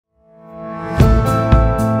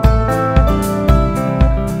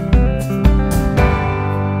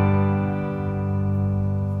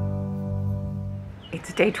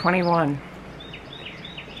Day 21.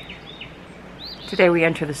 Today we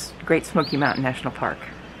enter the Great Smoky Mountain National Park.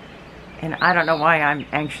 And I don't know why I'm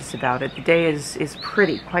anxious about it. The day is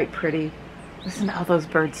pretty, quite pretty. Listen to all those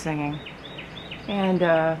birds singing. And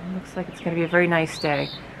looks like it's going to be a very nice day.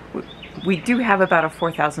 We do have about a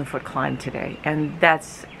 4,000 foot climb today, and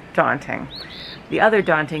that's daunting. The other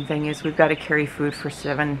daunting thing is we've got to carry food for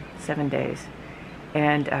seven days.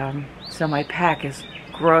 And so my pack is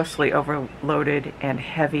grossly overloaded and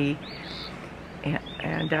heavy.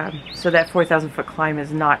 And so that 4,000 foot climb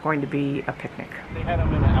is not going to be a picnic. They had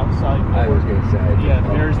them in the outside door. I was going to say. Yeah,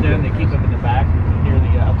 bears there, and they keep them in the back near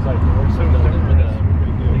the outside door. So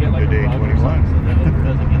they get like a rug or something so that it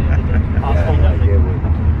doesn't get into the hostile.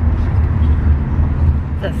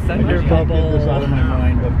 The thunder bubble. Get this out of my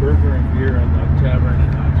mind, but burger and beer in the tavern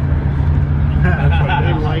and hot springs. That's what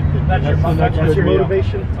they liked it. That's your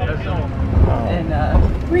motivation. And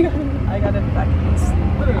I got in the back of this.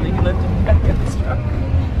 Literally, he lived in the back of this truck.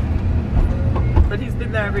 But he's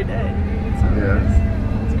been there every day. So it's good.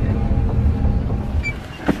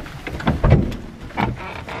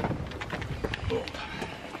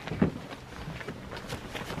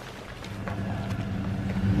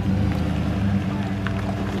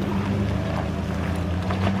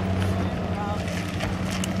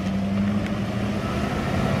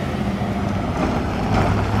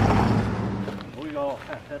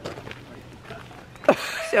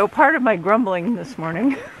 So part of my grumbling this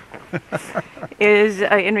morning is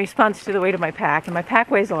in response to the weight of my pack. And my pack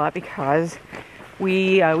weighs a lot because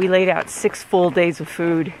we laid out 6 full days of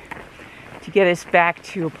food to get us back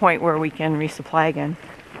to a point where we can resupply again.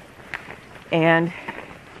 And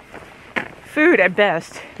food at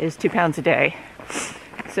best is 2 pounds a day.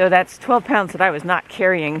 So that's 12 pounds that I was not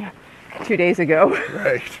carrying 2 days ago.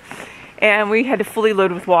 Right. And we had to fully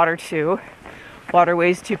load with water too. Water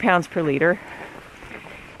weighs 2 pounds per liter.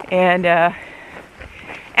 And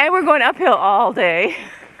we're going uphill all day.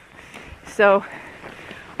 So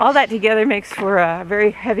all that together makes for a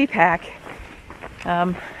very heavy pack,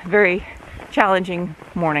 very challenging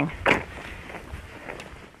morning.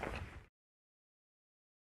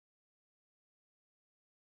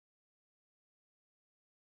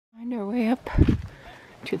 Find our way up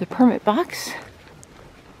to the permit box.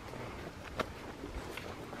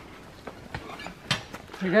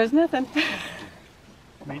 Here goes nothing.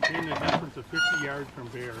 Maintain a distance of 50 yards from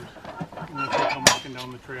bears, unless they come walking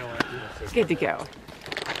down the trail at you. Good to go.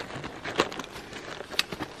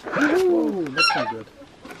 Whoa, that's not good.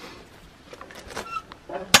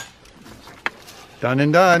 Done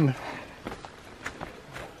and done.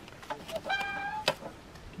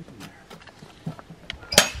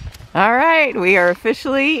 All right, we are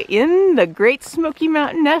officially in the Great Smoky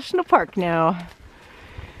Mountain National Park now.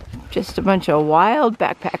 Just a bunch of wild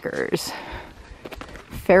backpackers.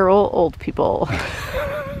 Feral old people.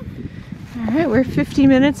 Alright, we're 50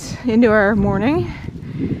 minutes into our morning.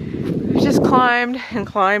 We've just climbed and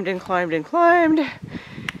climbed and climbed and climbed.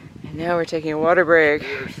 And now we're taking a water break.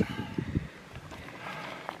 We're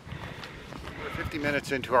 50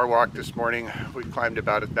 minutes into our walk this morning. We climbed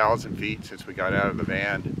about 1,000 feet since we got out of the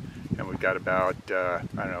van. And we've got about, I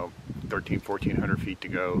don't know, 1,400 feet to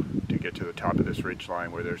go to get to the top of this ridge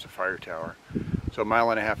line where there's a fire tower. So 1.5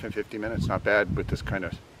 miles in 50 minutes, not bad with this kind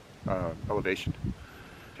of elevation.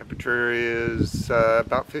 Temperature is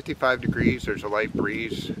about 55 degrees. There's a light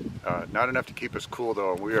breeze. Not enough to keep us cool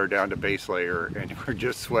though. We are down to base layer and we're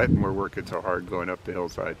just sweating. We're working so hard going up the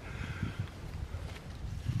hillside.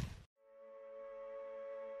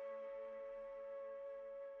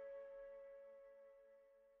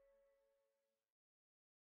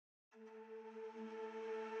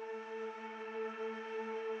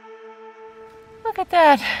 Look at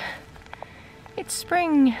that. It's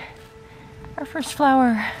spring. Our first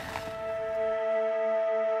flower.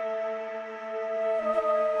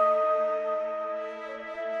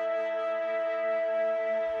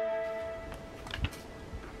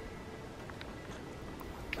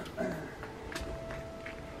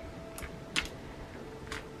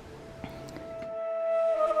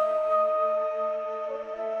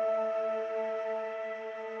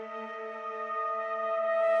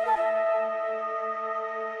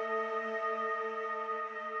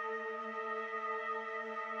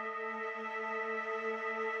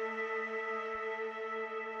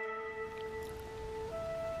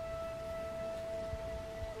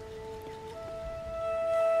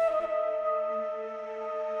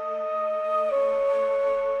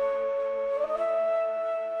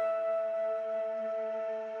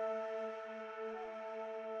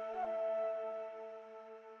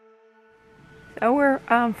 So we're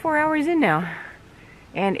 4 hours in now,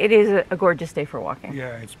 And it is a gorgeous day for walking.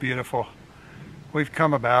 Yeah, it's beautiful. We've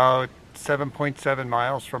come about 7.7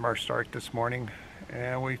 miles from our start this morning,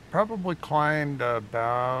 and we've probably climbed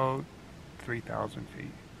about 3,000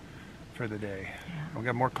 feet for the day. Yeah. We've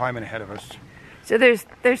got more climbing ahead of us. So there's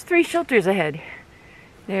 3 shelters ahead.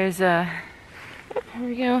 There's here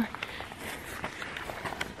we go.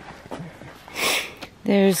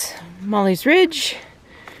 There's Molly's Ridge,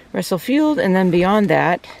 Russell Field, and then beyond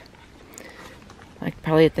that, like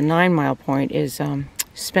probably at the 9-mile point, is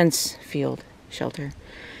Spence Field shelter.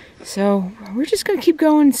 So we're just gonna keep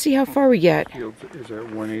going and see how far we get. Field is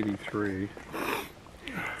at 183.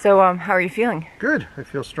 So how are you feeling? Good. I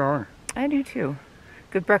feel strong. I do too.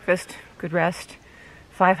 Good breakfast, good rest.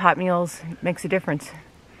 5 hot meals makes a difference.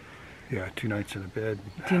 Yeah, 2 nights in a bed.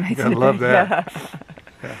 2 nights Gotta in a love bed. that.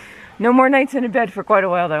 Yeah. Yeah. No more nights in a bed for quite a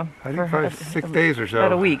while though. I think 6 days or so.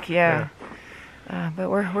 About a week, yeah. But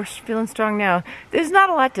we're feeling strong now. There's not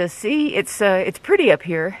a lot to see. It's pretty up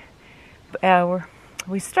here.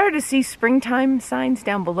 We started to see springtime signs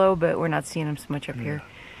down below, but we're not seeing them so much up here.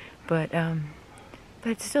 But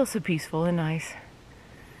it's still so peaceful and nice.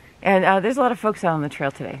 And there's a lot of folks out on the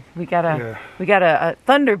trail today. We got a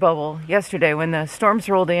thunder bubble yesterday when the storms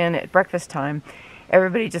rolled in at breakfast time.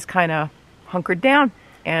 Everybody just kind of hunkered down,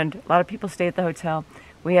 and a lot of people stayed at the hotel.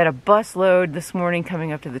 We had a bus load this morning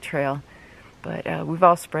coming up to the trail, but we've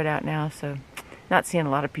all spread out now, so not seeing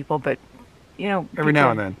a lot of people, but you know, every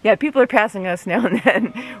now and then. Yeah, people are passing us now and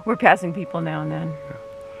then. We're passing people now and then. Yeah.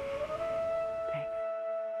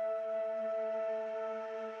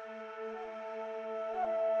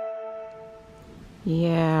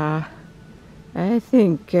 Yeah, I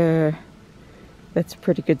think that's a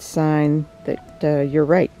pretty good sign that you're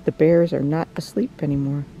right. The bears are not asleep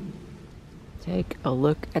anymore. Take a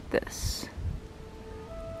look at this.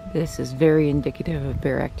 This is very indicative of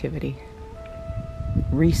bear activity.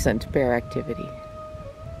 Recent bear activity.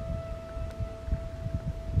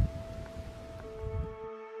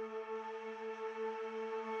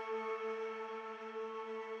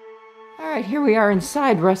 All right, here we are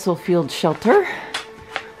inside Russell Field Shelter.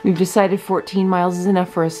 We've decided 14 miles is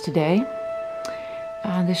enough for us today.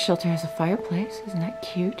 This shelter has a fireplace. Isn't that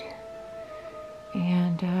cute?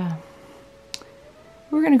 And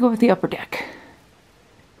we're gonna go with the upper deck.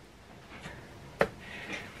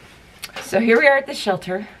 So here we are at the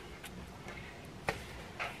shelter.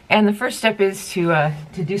 And the first step is to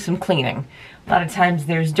do some cleaning. A lot of times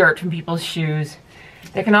there's dirt from people's shoes.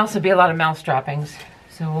 There can also be a lot of mouse droppings.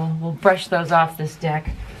 So we'll brush those off this deck.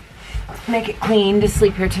 Make it clean to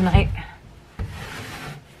sleep here tonight.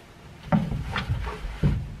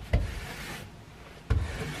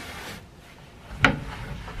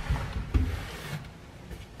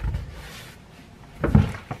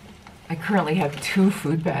 I currently have 2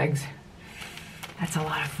 food bags. That's a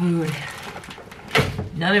lot of food.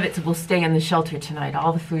 None of it will stay in the shelter tonight.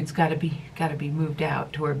 All the food's gotta be moved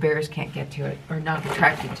out to where bears can't get to it or not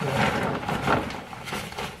attracted to it.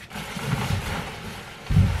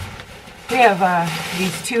 We have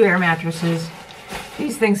these 2 air mattresses.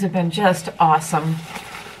 These things have been just awesome.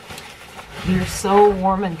 They're so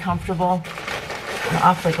warm and comfortable. I'm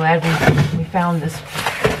awfully glad we found this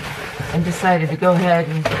and decided to go ahead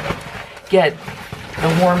and get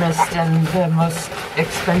the warmest and the most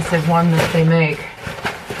expensive one that they make.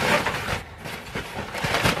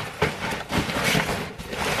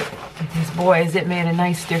 Because boys, it made a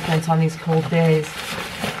nice difference on these cold days.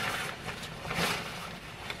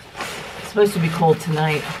 It's supposed to be cold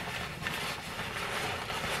tonight.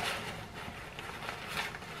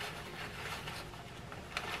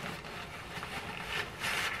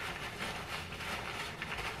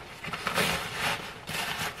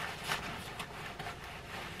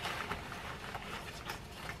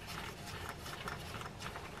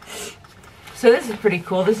 So this is pretty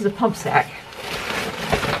cool. This is a pump sack.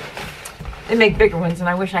 They make bigger ones, and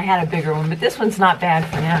I wish I had a bigger one, but this one's not bad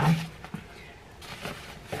for now.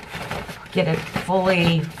 Get it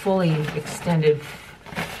fully extended,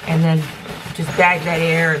 and then just bag that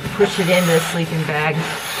air and push it into the sleeping bag.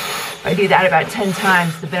 If I do that about 10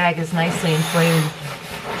 times, the bag is nicely inflated.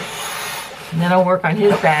 And then I'll work on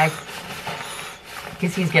his bag,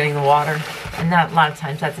 because he's getting the water. And that, a lot of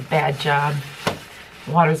times that's a bad job.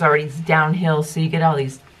 The water's already downhill, so you get all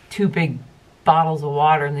these 2 big bottles of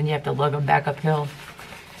water, and then you have to lug them back uphill.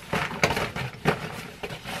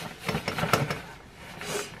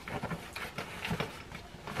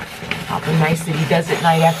 Awfully nice that he does it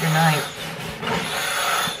night after night.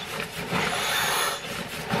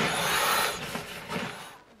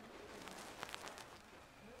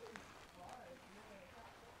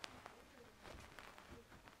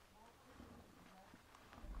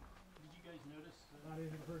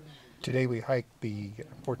 Today we hiked the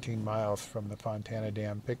 14 miles from the Fontana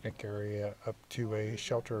Dam picnic area up to a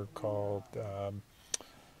shelter called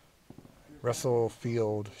Russell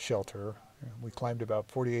Field Shelter. We climbed about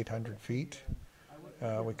 4,800 feet.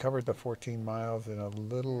 We covered the 14 miles in a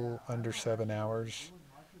little under 7 hours.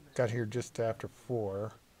 Got here just after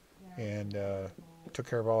 4 and took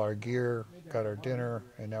care of all our gear, got our dinner,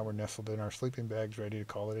 and now we're nestled in our sleeping bags ready to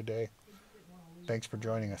call it a day. Thanks for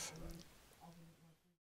joining us.